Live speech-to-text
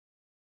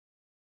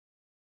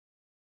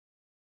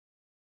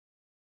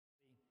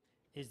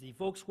is the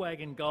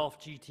Volkswagen Golf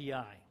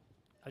GTI,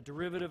 a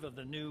derivative of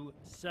the new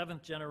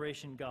 7th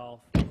generation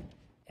Golf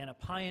and a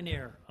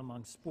pioneer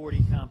among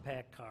sporty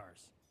compact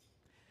cars.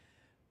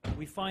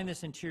 We find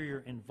this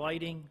interior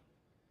inviting,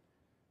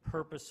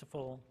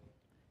 purposeful,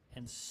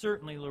 and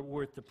certainly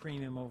worth the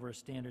premium over a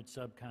standard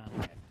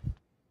subcompact.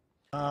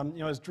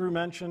 As Drew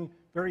mentioned,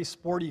 very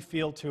sporty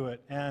feel to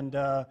it. And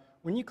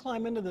when you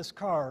climb into this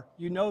car,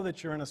 you know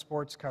that you're in a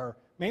sports car,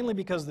 mainly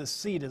because the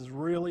seat is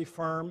really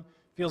firm,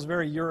 feels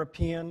very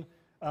European.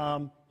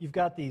 You've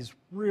got these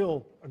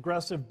real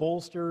aggressive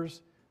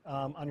bolsters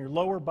on your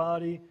lower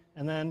body,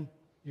 and then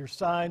your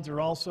sides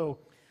are also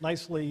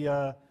nicely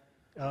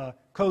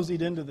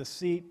cozied into the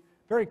seat.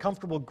 Very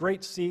comfortable,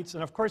 great seats,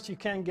 and of course you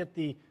can get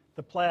the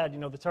plaid,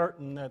 the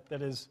tartan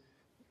that is,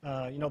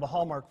 the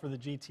hallmark for the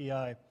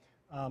GTI.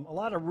 A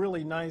lot of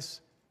really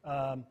nice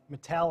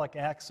metallic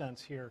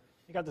accents here.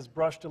 You got this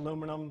brushed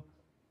aluminum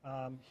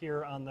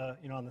here on the,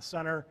 on the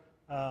center,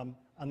 on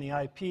the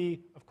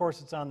IP. Of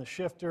course, it's on the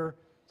shifter.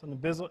 It's on the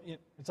bezel.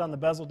 It's on the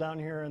bezel down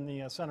here in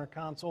the center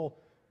console.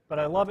 But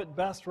I love it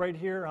best right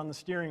here on the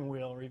steering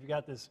wheel, where you've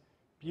got this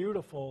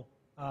beautiful,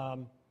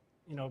 kind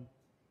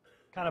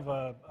of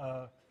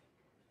a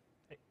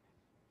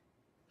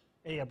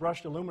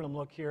brushed aluminum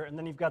look here, and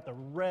then you've got the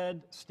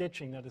red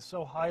stitching that is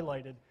so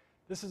highlighted.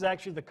 This is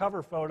actually the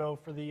cover photo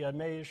for the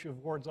May issue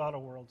of Ward's Auto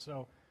World.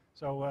 So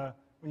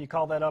when you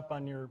call that up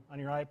on your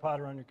iPod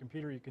or on your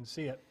computer, you can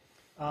see it.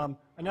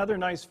 Another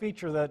nice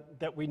feature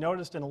that we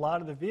noticed in a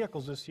lot of the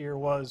vehicles this year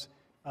was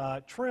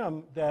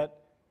trim that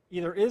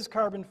either is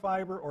carbon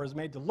fiber or is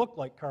made to look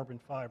like carbon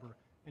fiber.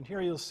 And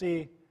here you'll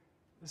see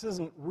this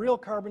isn't real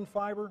carbon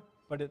fiber,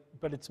 but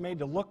it's made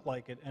to look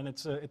like it, and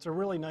it's a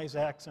really nice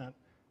accent.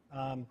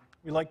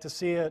 We like to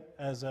see it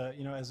as a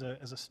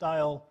as a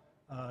style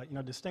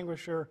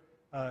distinguisher.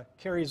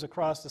 Carries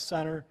across the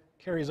center,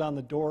 carries on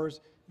the doors.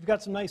 You've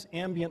got some nice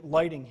ambient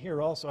lighting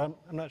here also.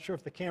 I'm not sure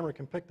if the camera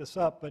can pick this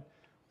up, but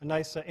a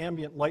nice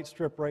ambient light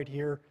strip right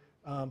here.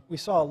 We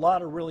saw a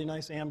lot of really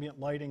nice ambient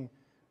lighting.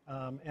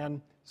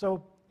 And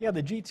so, yeah,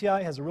 the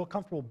GTI has a real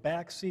comfortable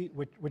back seat,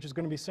 which is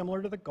going to be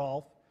similar to the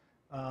Golf.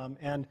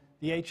 And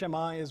the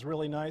HMI is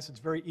really nice. It's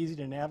very easy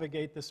to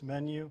navigate this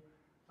menu.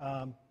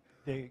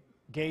 The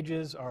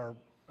gauges are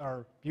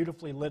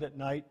beautifully lit at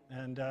night,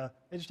 and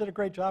they just did a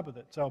great job with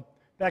it. So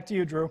back to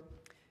you, Drew.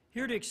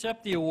 Here to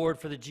accept the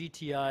award for the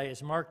GTI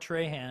is Mark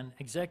Trahan,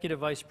 Executive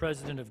Vice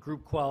President of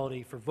Group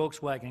Quality for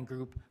Volkswagen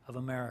Group of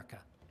America.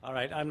 All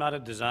right, I'm not a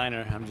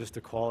designer, I'm just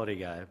a quality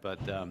guy, but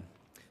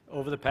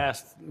over the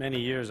past many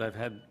years I've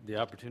had the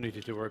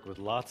opportunity to work with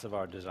lots of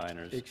our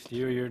designers,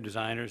 exterior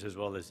designers as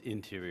well as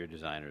interior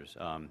designers.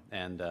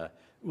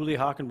 Uli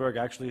Hockenberg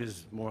actually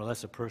is more or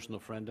less a personal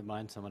friend of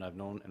mine, someone I've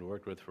known and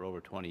worked with for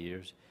over 20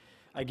 years.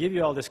 I give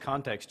you all this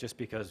context just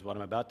because what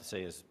I'm about to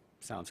say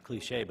sounds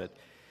cliche, but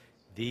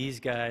these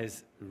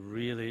guys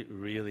really,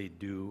 really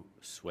do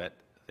sweat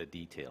the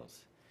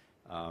details.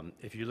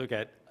 If you look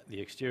at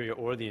the exterior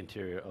or the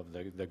interior of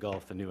the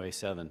Golf, the new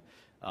A7,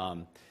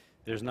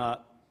 there's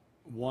not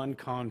one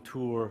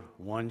contour,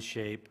 one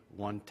shape,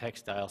 one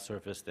textile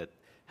surface that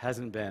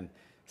hasn't been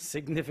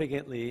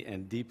significantly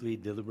and deeply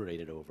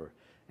deliberated over,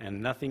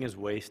 and nothing is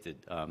wasted.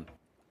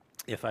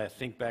 If I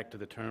think back to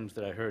the terms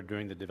that I heard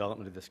during the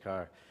development of this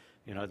car,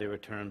 there were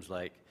terms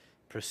like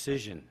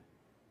precision,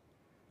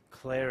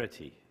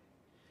 clarity,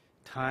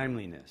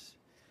 timeliness.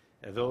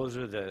 Those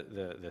are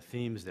the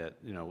themes that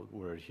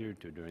were adhered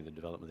to during the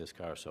development of this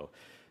car. So,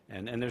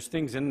 and there's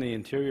things in the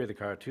interior of the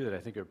car too that I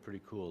think are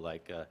pretty cool,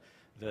 like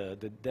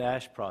the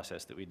dash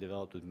process that we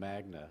developed with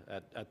Magna.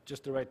 At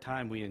just the right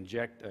time, we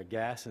inject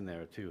gas in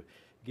there to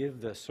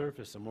give the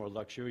surface a more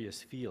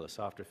luxurious feel, a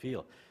softer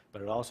feel,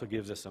 but it also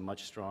gives us a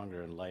much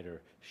stronger and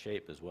lighter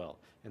shape as well.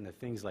 And the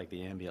things like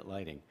the ambient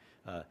lighting.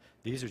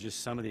 These are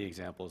just some of the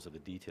examples of the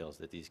details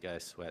that these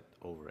guys sweat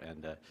over,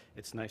 and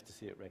it's nice to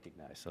see it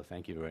recognized, so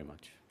thank you very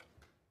much.